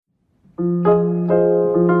Welcome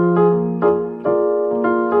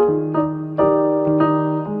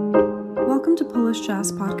to Polish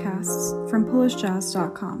Jazz Podcasts from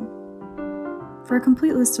PolishJazz.com. For a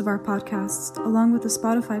complete list of our podcasts, along with a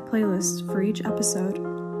Spotify playlist for each episode,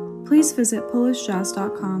 please visit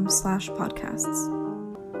PolishJazz.com/podcasts.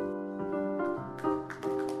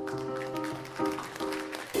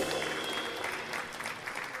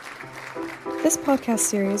 This podcast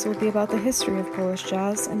series will be about the history of Polish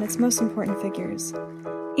jazz and its most important figures.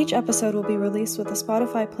 Each episode will be released with a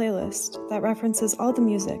Spotify playlist that references all the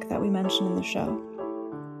music that we mention in the show.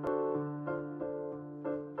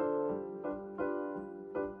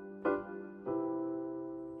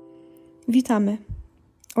 Witamy,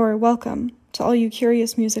 or welcome, to all you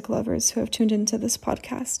curious music lovers who have tuned into this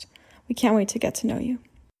podcast. We can't wait to get to know you.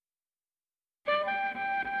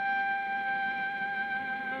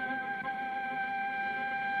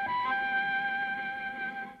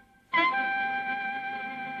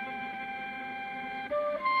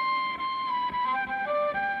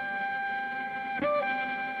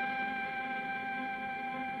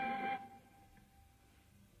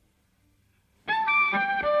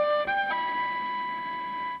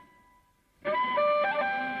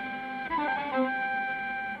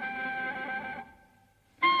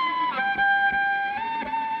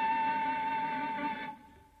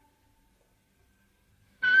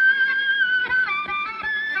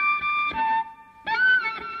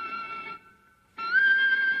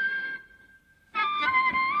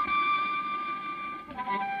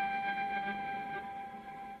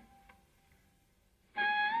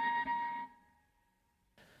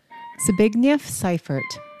 Zbigniew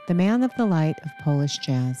Seifert, the man of the light of Polish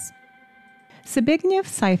jazz. Zbigniew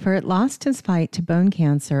Seifert lost his fight to bone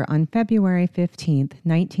cancer on February 15,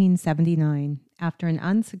 1979, after an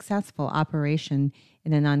unsuccessful operation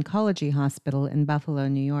in an oncology hospital in Buffalo,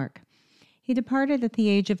 New York. He departed at the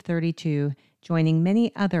age of 32, joining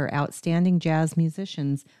many other outstanding jazz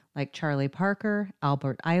musicians like Charlie Parker,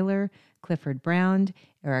 Albert Ayler, Clifford Brown,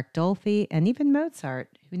 Eric Dolphy, and even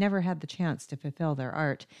Mozart, who never had the chance to fulfill their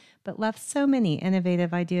art, but left so many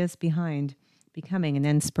innovative ideas behind, becoming an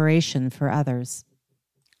inspiration for others.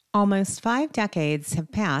 Almost 5 decades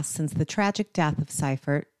have passed since the tragic death of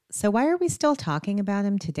Seifert, so why are we still talking about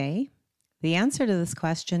him today? The answer to this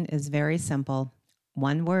question is very simple.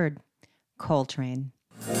 One word: Coltrane.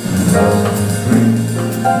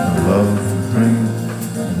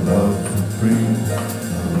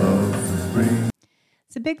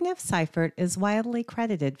 Zbigniew Seifert is widely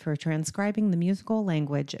credited for transcribing the musical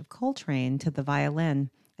language of Coltrane to the violin,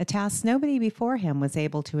 a task nobody before him was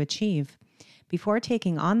able to achieve. Before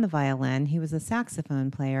taking on the violin, he was a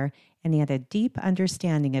saxophone player, and he had a deep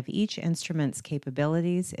understanding of each instrument's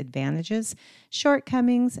capabilities, advantages,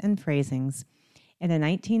 shortcomings, and phrasings. In a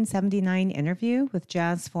 1979 interview with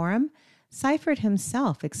Jazz Forum, Seifert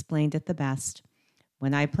himself explained it the best.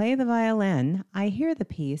 When I play the violin, I hear the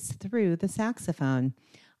piece through the saxophone.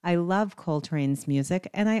 I love Coltrane's music,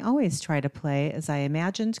 and I always try to play as I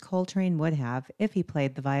imagined Coltrane would have if he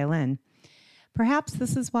played the violin. Perhaps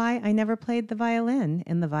this is why I never played the violin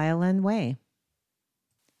in the violin way.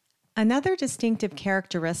 Another distinctive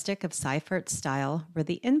characteristic of Seifert's style were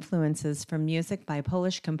the influences from music by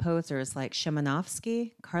Polish composers like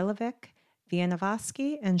Szymanowski, Karlovic,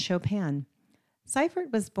 Wieniawski, and Chopin.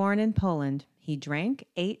 Seifert was born in Poland. He drank,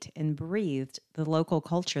 ate, and breathed the local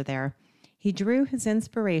culture there. He drew his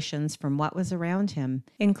inspirations from what was around him,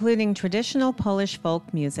 including traditional Polish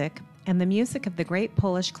folk music and the music of the great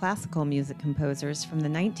Polish classical music composers from the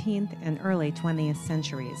 19th and early 20th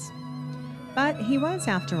centuries. But he was,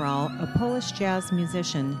 after all, a Polish jazz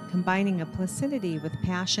musician, combining a placidity with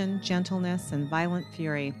passion, gentleness, and violent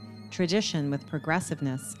fury, tradition with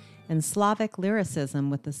progressiveness, and Slavic lyricism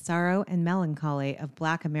with the sorrow and melancholy of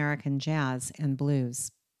Black American jazz and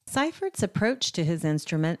blues. Seifert's approach to his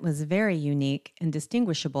instrument was very unique and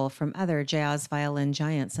distinguishable from other jazz violin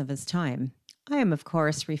giants of his time. I am, of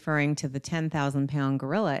course, referring to the 10,000-pound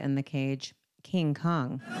gorilla in the cage, King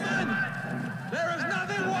Kong. There is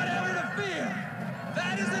nothing whatever to fear.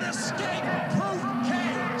 That is an escape-proof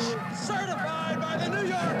cage, certified by the New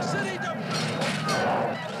York City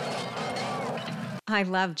I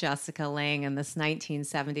love Jessica Lange in this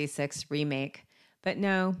 1976 remake, but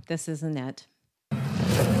no, this isn't it.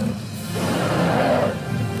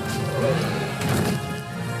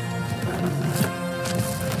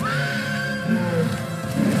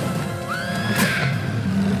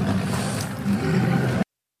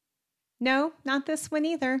 No, not this one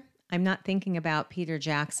either. I'm not thinking about Peter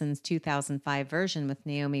Jackson's 2005 version with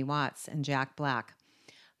Naomi Watts and Jack Black.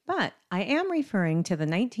 But I am referring to the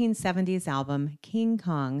 1970s album King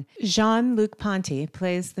Kong. Jean-Luc Ponty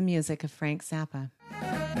plays the music of Frank Zappa.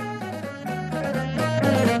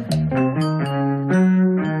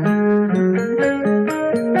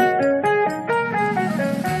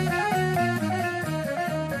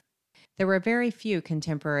 There were very few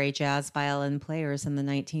contemporary jazz violin players in the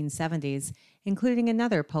 1970s, including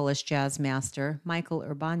another Polish jazz master, Michael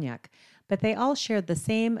Urbaniak, but they all shared the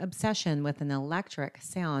same obsession with an electric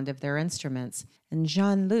sound of their instruments, and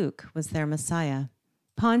Jean-Luc was their messiah.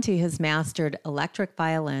 Ponty has mastered electric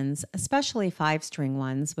violins, especially 5-string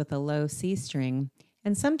ones with a low C string,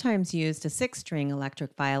 and sometimes used a 6-string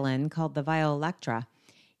electric violin called the Violectra.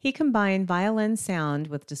 He combined violin sound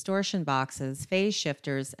with distortion boxes, phase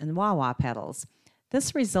shifters, and wah-wah pedals.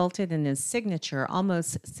 This resulted in his signature,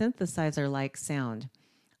 almost synthesizer-like sound.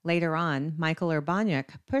 Later on, Michael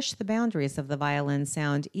Urbaniak pushed the boundaries of the violin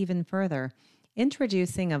sound even further,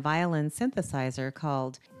 introducing a violin synthesizer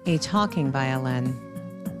called a talking violin.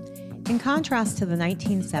 In contrast to the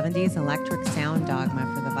 1970s electric sound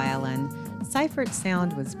dogma for the violin, Seifert's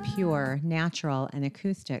sound was pure, natural, and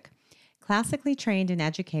acoustic. Classically trained and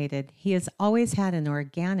educated, he has always had an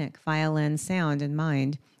organic violin sound in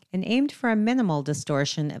mind and aimed for a minimal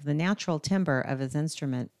distortion of the natural timbre of his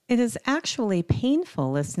instrument. It is actually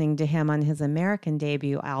painful listening to him on his American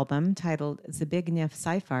debut album titled Zbigniew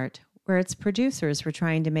Seifert, where its producers were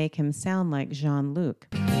trying to make him sound like Jean-Luc.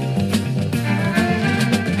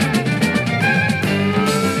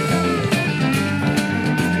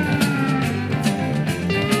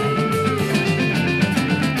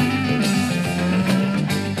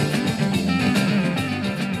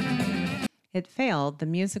 It failed, the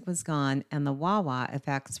music was gone, and the wah-wah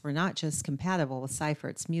effects were not just compatible with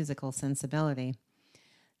Seifert's musical sensibility.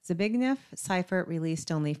 Zbigniew Seifert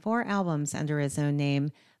released only 4 albums under his own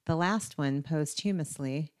name, the last one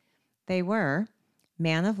posthumously. They were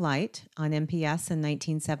Man of Light on MPS in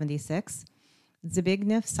 1976,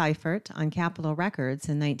 Zbigniew Seifert on Capitol Records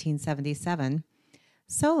in 1977,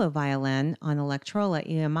 Solo Violin on Electrola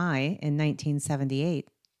EMI in 1978,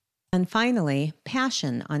 and finally,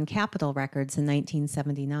 Passion on Capitol Records in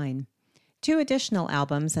 1979. 2 additional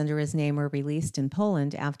albums under his name were released in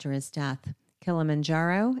Poland after his death,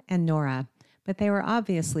 Kilimanjaro and Nora, but they were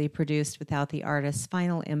obviously produced without the artist's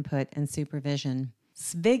final input and supervision.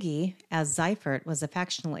 Zbiggy, as Seifert was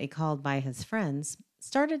affectionately called by his friends,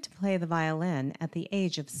 started to play the violin at the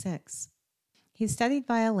age of 6. He studied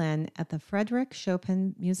violin at the Frederick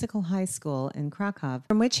Chopin Musical High School in Krakow,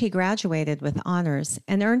 from which he graduated with honors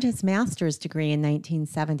and earned his master's degree in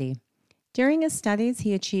 1970. During his studies,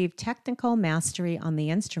 he achieved technical mastery on the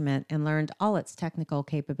instrument and learned all its technical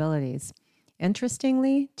capabilities.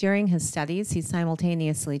 Interestingly, during his studies, he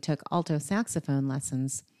simultaneously took alto saxophone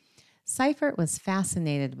lessons. Seifert was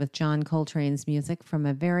fascinated with John Coltrane's music from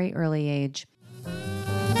a very early age.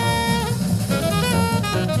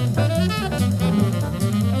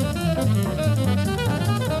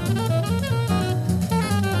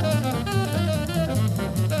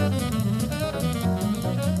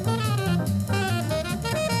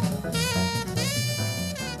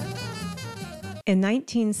 In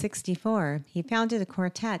 1964, he founded a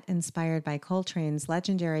quartet inspired by Coltrane's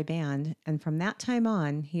legendary band, and from that time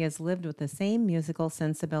on, he has lived with the same musical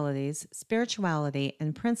sensibilities, spirituality,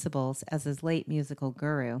 and principles as his late musical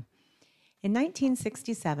guru. In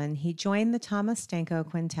 1967, he joined the Thomas Stanko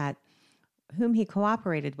Quintet, whom he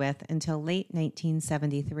cooperated with until late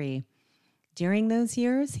 1973. During those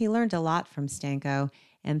years, he learned a lot from Stanko,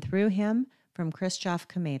 and through him, from Krzysztof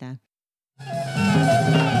Komeda.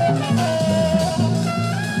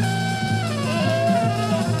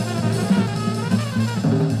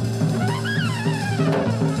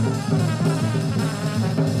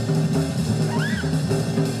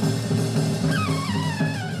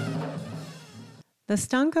 The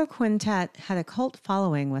Stanko Quintet had a cult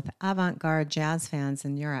following with avant-garde jazz fans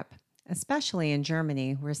in Europe, especially in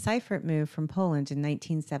Germany, where Seifert moved from Poland in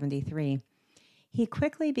 1973. He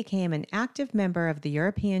quickly became an active member of the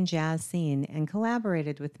European jazz scene and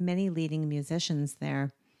collaborated with many leading musicians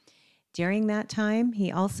there. During that time,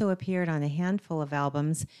 he also appeared on a handful of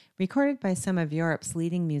albums recorded by some of Europe's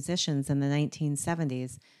leading musicians in the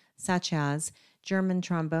 1970s, such as German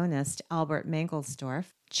trombonist Albert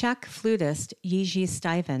Mangelsdorff, Czech flutist Jiří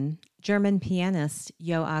Stuyven, German pianist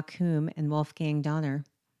Joachim and Wolfgang Donner,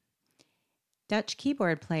 Dutch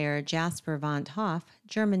keyboard player Jasper van 't Hoff,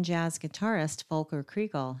 German jazz guitarist Volker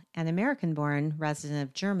Kriegel, and American-born resident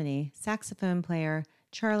of Germany, saxophone player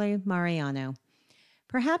Charlie Mariano.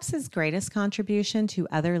 Perhaps his greatest contribution to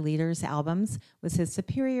other leaders' albums was his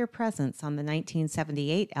superior presence on the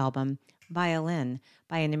 1978 album Violin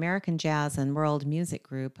by an American jazz and world music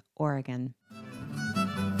group, Oregon.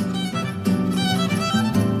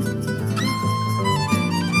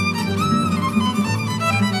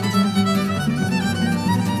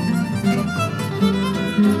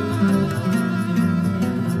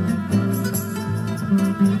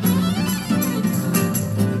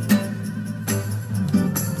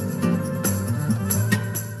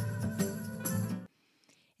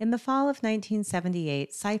 In the fall of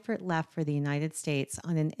 1978, Seifert left for the United States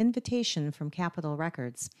on an invitation from Capitol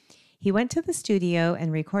Records. He went to the studio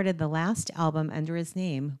and recorded the last album under his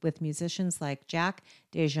name with musicians like Jack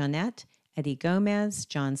DeJohnette, Eddie Gomez,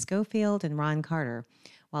 John Scofield, and Ron Carter,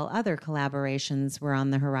 while other collaborations were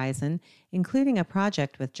on the horizon, including a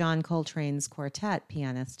project with John Coltrane's quartet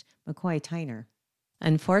pianist McCoy Tyner.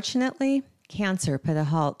 Unfortunately, cancer put a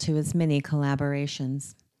halt to his many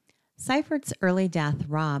collaborations. Seifert's early death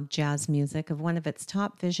robbed jazz music of one of its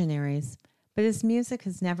top visionaries, but his music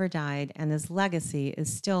has never died, and his legacy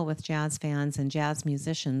is still with jazz fans and jazz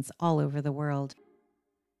musicians all over the world.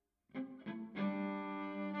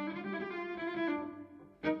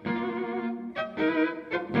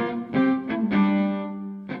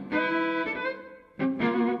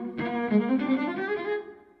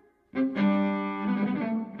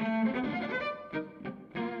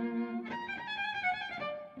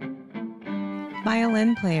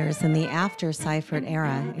 Violin players in the after-Seifert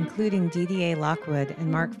era, including D.D.A. Lockwood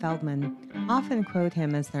and Mark Feldman, often quote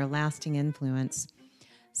him as their lasting influence.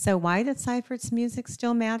 So why did Seifert's music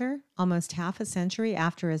still matter, almost half a century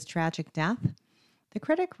after his tragic death? The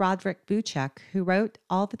critic Roderick Buchek, who wrote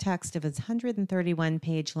all the text of his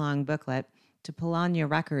 131-page-long booklet to Polonia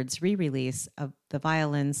Records' re-release of the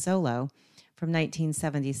Violin Solo from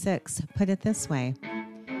 1976, put it this way: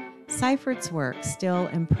 Seifert's work still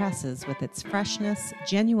impresses with its freshness,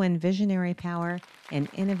 genuine visionary power, and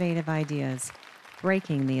innovative ideas,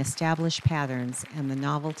 breaking the established patterns and the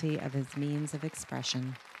novelty of his means of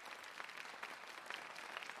expression.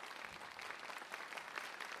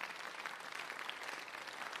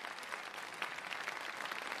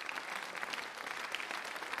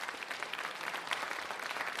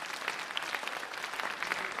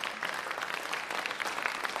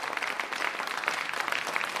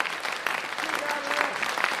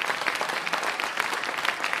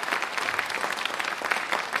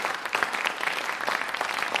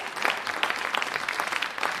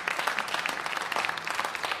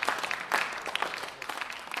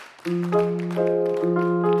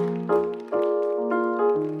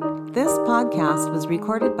 This podcast was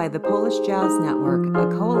recorded by the Polish Jazz Network, a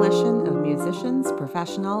coalition of musicians,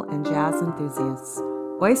 professional, and jazz enthusiasts.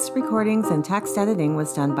 Voice recordings and text editing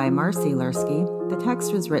was done by Marcy Lursky. The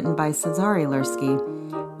text was written by Cezary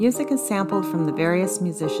Lursky. Music is sampled from the various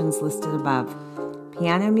musicians listed above.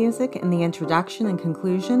 Piano music in the introduction and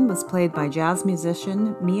conclusion was played by jazz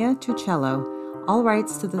musician Mia Tuccello. All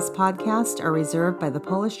rights to this podcast are reserved by the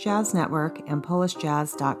Polish Jazz Network and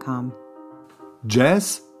PolishJazz.com.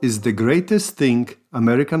 Jazz is the greatest thing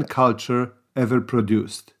American culture ever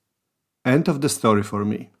produced. End of the story for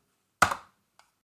me.